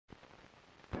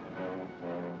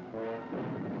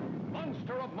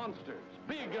monsters,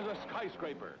 big as a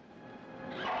skyscraper.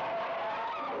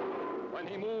 When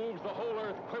he moves, the whole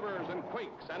earth quivers and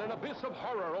quakes, and an abyss of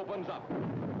horror opens up.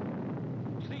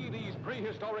 See these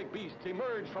prehistoric beasts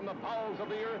emerge from the bowels of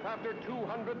the earth after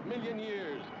 200 million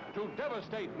years to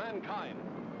devastate mankind.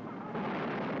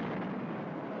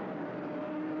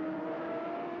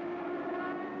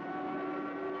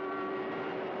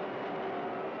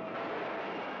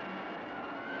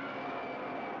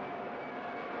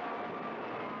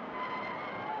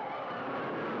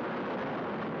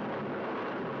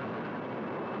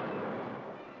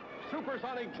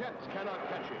 Supersonic jets cannot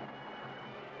catch him.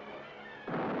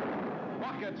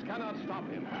 Rockets cannot stop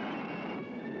him.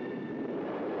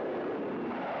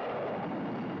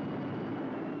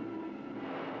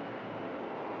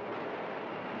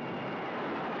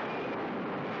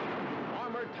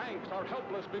 Armored tanks are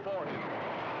helpless before him.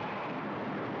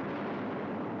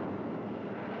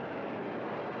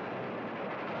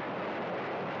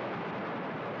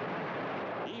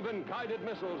 Even guided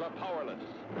missiles are powerless.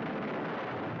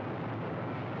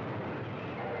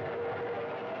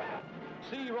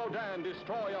 See Rodan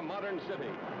destroy a modern city,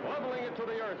 leveling it to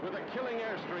the earth with a killing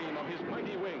airstream of his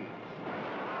mighty wings.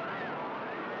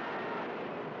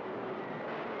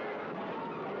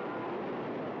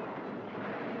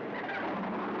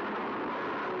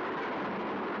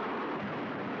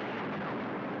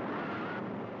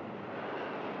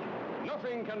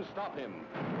 Nothing can stop him.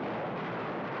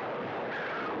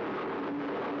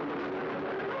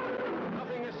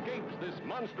 Nothing escapes this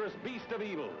monstrous beast of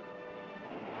evil.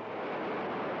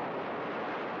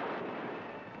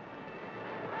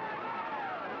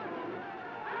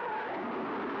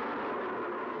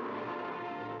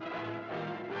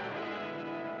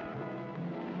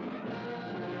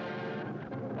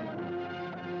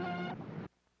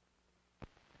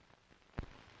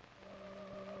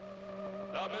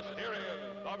 The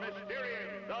Mysterians! The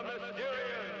Mysterians! The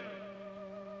Mysterians!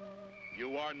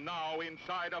 You are now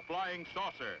inside a flying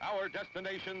saucer. Our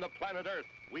destination, the planet Earth.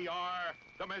 We are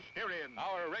the Mysterians.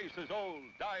 Our race is old,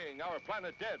 dying, our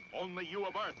planet dead. Only you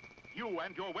of Earth, you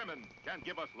and your women, can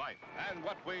give us life. And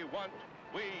what we want,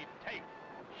 we take.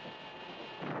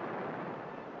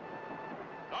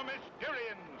 The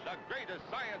Mysterians! The greatest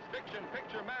science fiction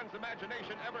picture man's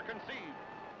imagination ever conceived.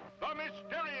 The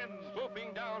Mysterians!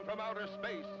 Swooping down from outer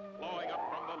space. Blowing up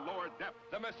from the lower depths.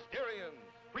 The Mysterians.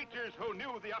 Creatures who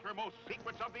knew the uttermost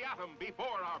secrets of the atom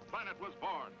before our planet was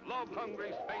born.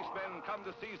 Love-hungry spacemen come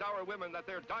to seize our women that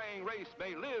their dying race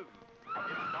may live.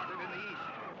 It started in the east.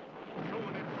 Soon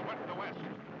it swept the west.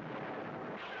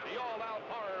 The all-out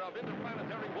horror of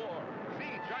interplanetary war.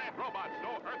 See giant robots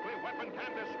no earthly weapon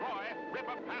can destroy rip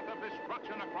a path of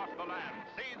destruction across the land.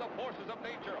 See the forces of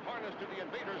nature harnessed to the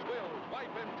invader's will,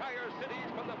 wipe entire cities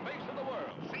from the face of the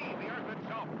world. See the earth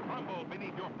itself crumble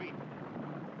beneath your feet.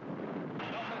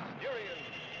 The Mysterians.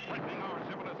 Threatening our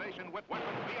civilization with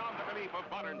weapons beyond the belief of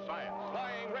modern science.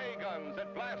 Flying ray guns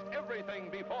that blast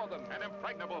everything before them. An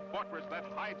impregnable fortress that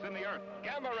hides in the earth.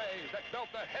 Gamma rays that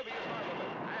melt the heaviest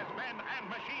armament. As men and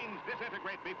machines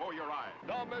disintegrate before your eyes.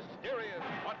 The Mysterians.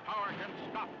 What power can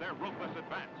stop their ruthless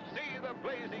advance? See the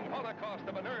blazing holocaust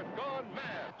of an Earth gone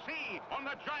mad. See on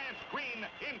the giant screen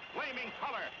in flaming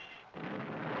color.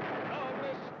 The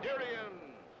Mysterians.